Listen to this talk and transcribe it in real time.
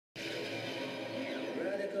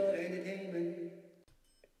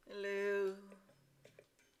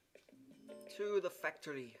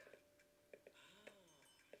factory.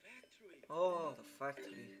 Oh, the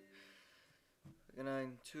factory. We're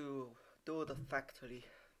going to do the factory.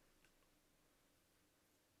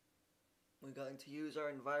 We're going to use our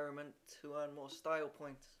environment to earn more style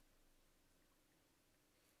points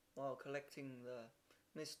while collecting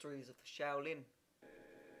the mysteries of the Shaolin.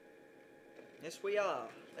 Yes, we are.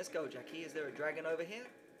 Let's go, Jackie. Is there a dragon over here?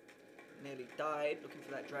 Nearly died looking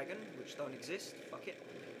for that dragon, which don't exist. Fuck it.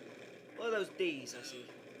 What are those D's I see?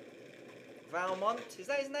 Valmont? Is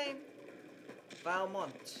that his name?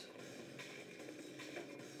 Valmont.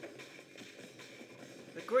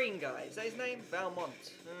 The green guy. Is that his name?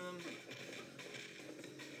 Valmont.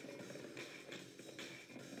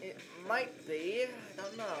 It might be. I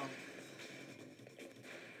don't know.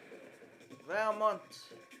 Valmont.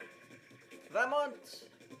 Valmont!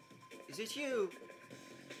 Is it you?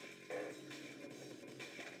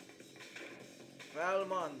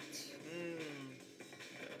 Valmont.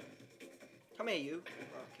 Come here, you.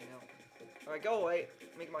 Fucking hell. Alright, go away.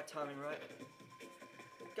 Make my timing right.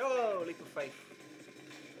 Go, leap of faith.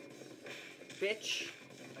 Bitch.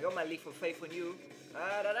 I got my leap of faith on you.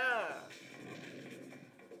 Ah da da.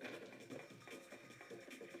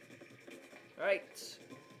 Right.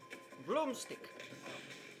 Broomstick.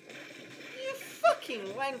 You fucking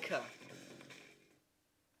wanker.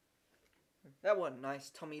 That wasn't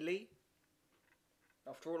nice, Tommy Lee.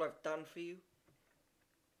 After all I've done for you.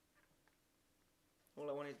 All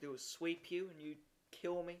I wanted to do was sweep you and you'd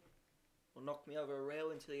kill me. Or knock me over a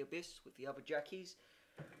rail into the abyss with the other Jackies.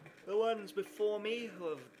 The ones before me who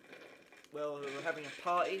have, well, who are having a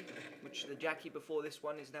party, which the Jackie before this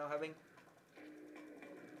one is now having.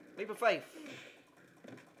 Leap of faith.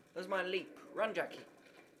 There's my leap. Run, Jackie.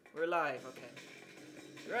 We're alive, okay.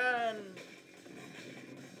 Run!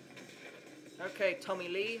 Okay, Tommy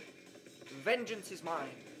Lee. Vengeance is mine.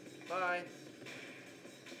 Bye.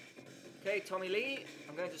 Okay, Tommy Lee.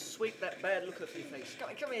 I'm going to sweep that bad look off your face.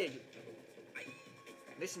 Come here, you.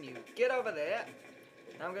 Listen, you. Get over there.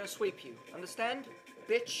 Now I'm going to sweep you. Understand?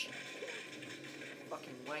 Bitch.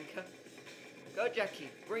 Fucking wanker. Go, Jackie.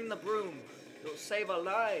 Bring the broom. It'll save our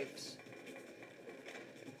lives.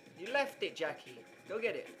 You left it, Jackie. Go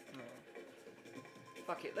get it. Oh.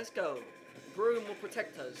 Fuck it. Let's go. Broom will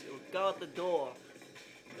protect us. It will guard the door.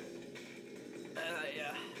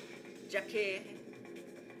 Yeah. Jackie.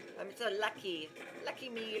 I'm so lucky. Lucky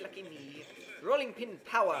me, lucky me. Rolling pin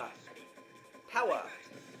power. Power.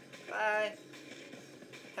 Bye.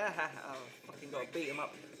 Ha ha ha. Fucking gotta beat him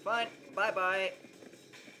up. Fine. Bye bye.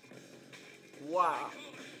 Wow.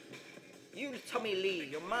 You, Tommy Lee,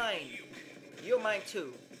 you're mine. You're mine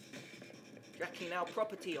too. Jacking our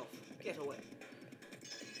property off. Get away.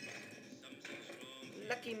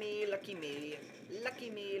 Lucky me, lucky me. Lucky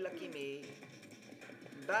me, lucky me.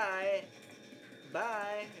 Bye.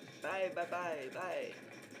 Bye. Bye, bye, bye, bye.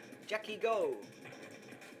 Jackie, go.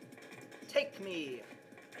 Take me.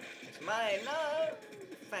 It's mine. No.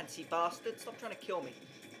 Fancy bastard. Stop trying to kill me.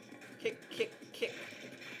 Kick, kick, kick.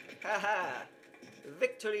 Ha ha.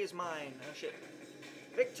 Victory is mine. Oh shit.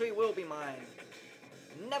 Victory will be mine.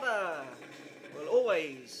 Never. Will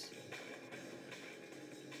always.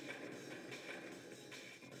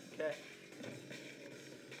 Okay.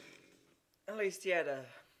 At least he had a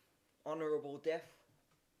honourable death.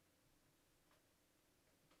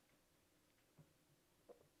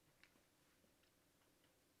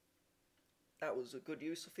 That was a good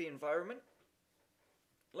use of the environment.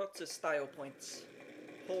 Lots of style points.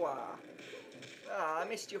 Hoa. Ah, I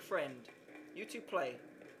missed your friend. You two play.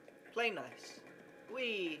 Play nice.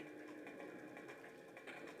 Wee.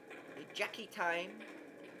 Jackie time.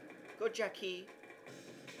 Go, Jackie.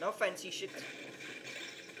 No fancy shit.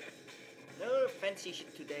 No fancy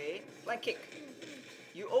shit today. Flying kick.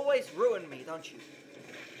 You always ruin me, don't you?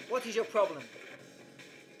 What is your problem?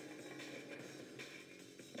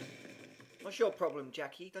 What's your problem,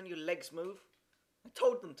 Jackie? Don't your legs move? I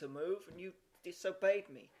told them to move and you disobeyed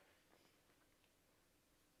me.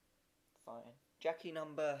 Fine. Jackie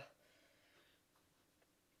number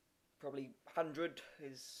probably 100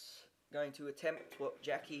 is going to attempt what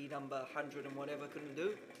Jackie number 100 and whatever couldn't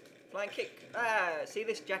do. Flying kick. Ah, see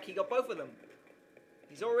this? Jackie got both of them.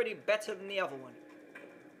 He's already better than the other one.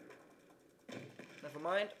 Never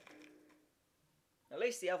mind. At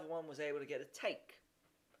least the other one was able to get a take.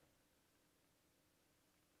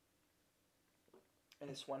 And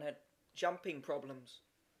this one had jumping problems.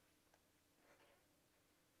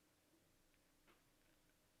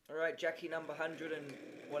 Alright, Jackie number 100 and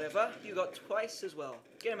whatever. You got twice as well.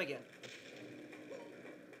 Get him again.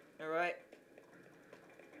 Alright.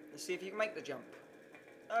 Let's see if you can make the jump.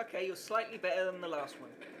 Okay, you're slightly better than the last one.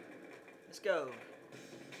 Let's go.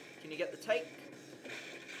 Can you get the take?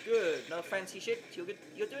 Good. No fancy shit.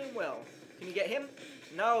 You're doing well. Can you get him?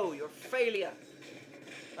 No, you're a failure.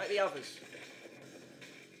 Like the others.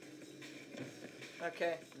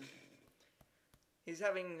 Okay. He's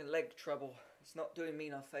having leg trouble. It's not doing me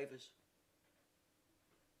no favours.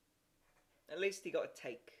 At least he got a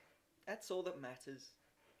take. That's all that matters.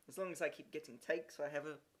 As long as I keep getting takes, I have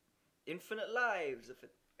infinite lives,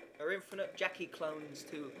 or infinite Jackie clones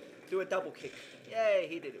to do a double kick. Yay,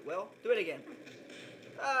 he did it well. Do it again.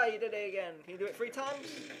 Ah, you did it again. Can you do it 3 times?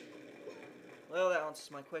 Well, that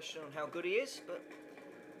answers my question on how good he is, but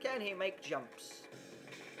can he make jumps?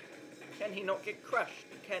 Can he not get crushed?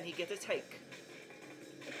 Can he get a take?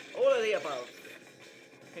 All of the above.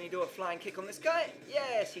 Can he do a flying kick on this guy?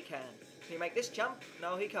 Yes, he can. Can he make this jump?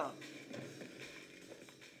 No, he can't.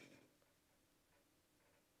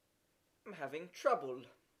 I'm having trouble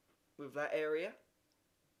with that area.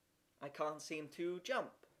 I can't seem to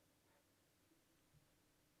jump.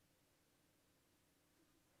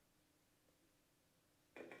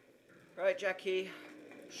 Right, Jackie.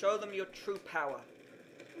 Show them your true power.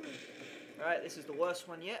 Alright, this is the worst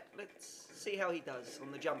one yet. Let's see how he does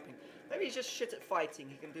on the jumping. Maybe he's just shit at fighting.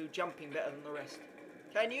 He can do jumping better than the rest.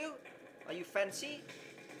 Can you? Are you fancy?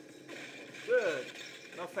 Good.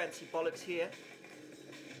 No fancy bollocks here.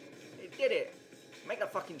 He did it. Make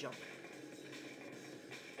that fucking jump.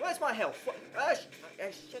 Where's my health? What?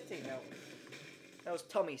 Shitty hell. That was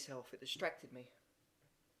Tommy's health. It distracted me.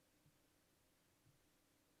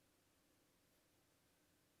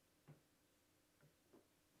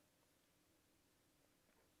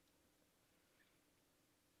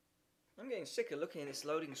 I'm getting sick of looking at this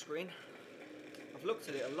loading screen. I've looked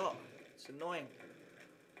at it a lot. It's annoying.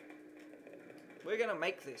 We're gonna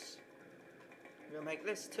make this. We're gonna make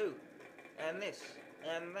this too. And this.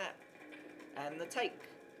 And that. And the take.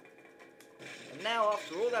 And now,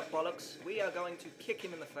 after all that bollocks, we are going to kick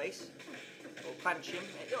him in the face. Or punch him.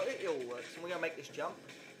 It all works. And we're gonna make this jump.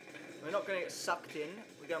 We're not gonna get sucked in.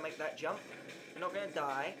 We're gonna make that jump. We're not gonna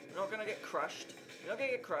die. We're not gonna get crushed. We're not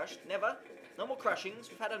gonna get crushed. Never. No more crushings.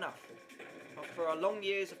 We've had enough. After our long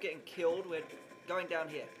years of getting killed, we're going down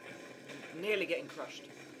here. Nearly getting crushed.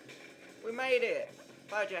 We made it.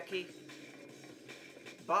 Bye, Jackie.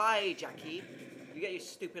 Bye, Jackie. You get your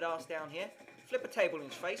stupid ass down here. Flip a table in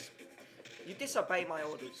his face. You disobey my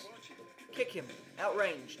orders. Kick him.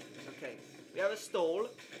 Outranged. Okay. We have a stall.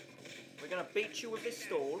 We're going to beat you with this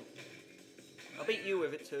stall. I'll beat you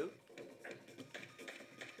with it too.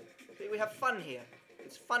 See, we have fun here.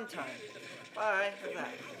 It's fun time. Bye. Have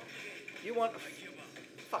that. You want...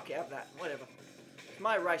 Fuck it, have that. Whatever. It's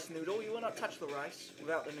my rice noodle. You will not touch the rice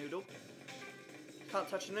without the noodle. Can't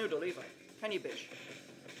touch the noodle either. Can you, bitch?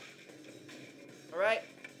 Alright.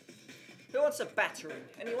 Who wants a battering?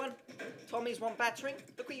 Anyone? Tommies want battering?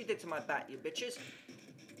 Look what you did to my bat, you bitches.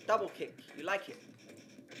 Double kick. You like it?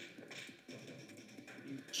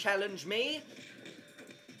 You challenge me?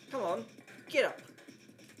 Come on. Get up.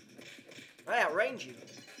 I outrange you.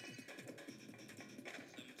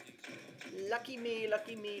 Lucky me,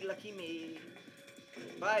 lucky me, lucky me.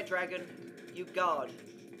 Bye, dragon. You guard.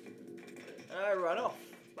 And I run off.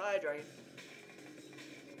 Bye, dragon.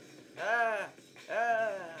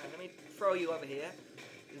 Let me throw you over here.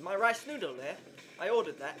 Is my rice noodle there? I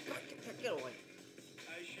ordered that. Get away.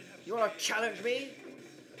 You want to challenge me?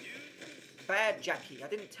 Bad Jackie. I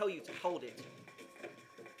didn't tell you to hold it.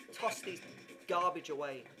 Toss these garbage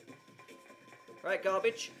away. Right,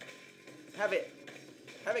 garbage. Have it.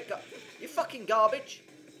 Have it, you fucking garbage.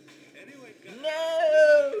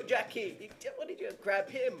 No, Jackie. What did you grab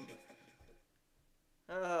him?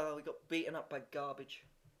 Oh, we got beaten up by garbage.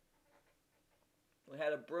 We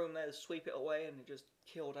had a broom there to sweep it away and it just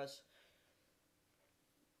killed us.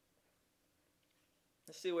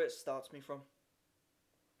 Let's see where it starts me from.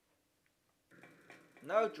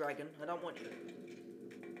 No, dragon. I don't want you.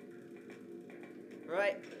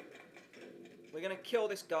 Right. We're going to kill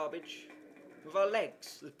this garbage with our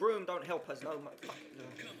legs. The broom don't help us no much.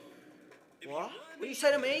 What? What do you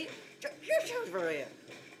say to me? Over here.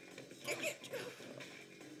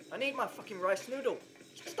 I need my fucking rice noodle.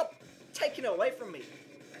 Stop taking it away from me.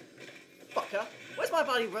 Fucker. Where's my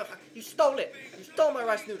bloody... You stole it. You stole my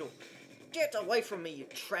rice noodle. Get away from me, you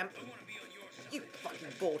tramp. You fucking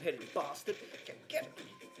bald-headed bastard. Get.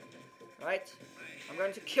 Right? I'm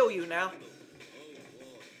going to kill you now.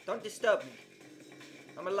 Don't disturb me.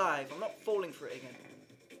 I'm alive. I'm not falling for it again.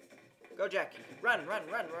 Go, Jackie. Run.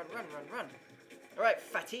 Alright,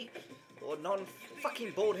 fatty. Or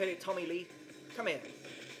non-fucking bald-headed Tommy Lee. Come here.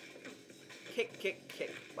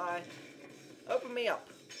 Kick. Bye. Open me up.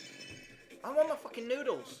 I want my fucking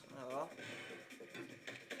noodles. Oh.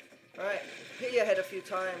 Alright, hit your head a few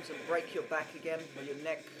times and break your back again, or your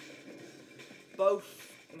neck.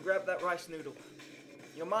 Both, and grab that rice noodle.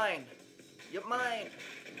 You're mine. You're mine.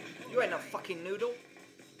 You ain't no fucking noodle.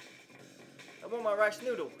 I want my rice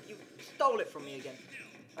noodle. You stole it from me again.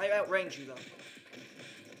 I outrange you though.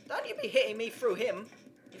 Don't you be hitting me through him,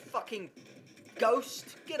 you fucking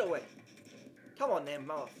ghost. Get away. Come on then,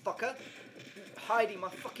 motherfucker. You hiding my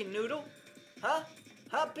fucking noodle? Huh?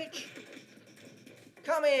 Huh, bitch?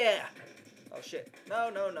 Come here. Oh shit. No,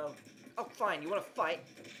 no, no. Oh, fine. You want to fight?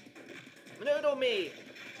 Noodle me.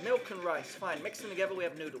 Milk and rice. Fine. Mix them together. We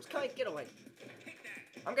have noodles. Come here. Get away.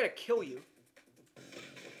 I'm gonna kill you.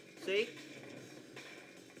 See?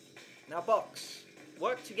 Now box.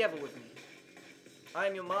 Work together with me. I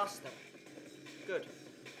am your master. Good.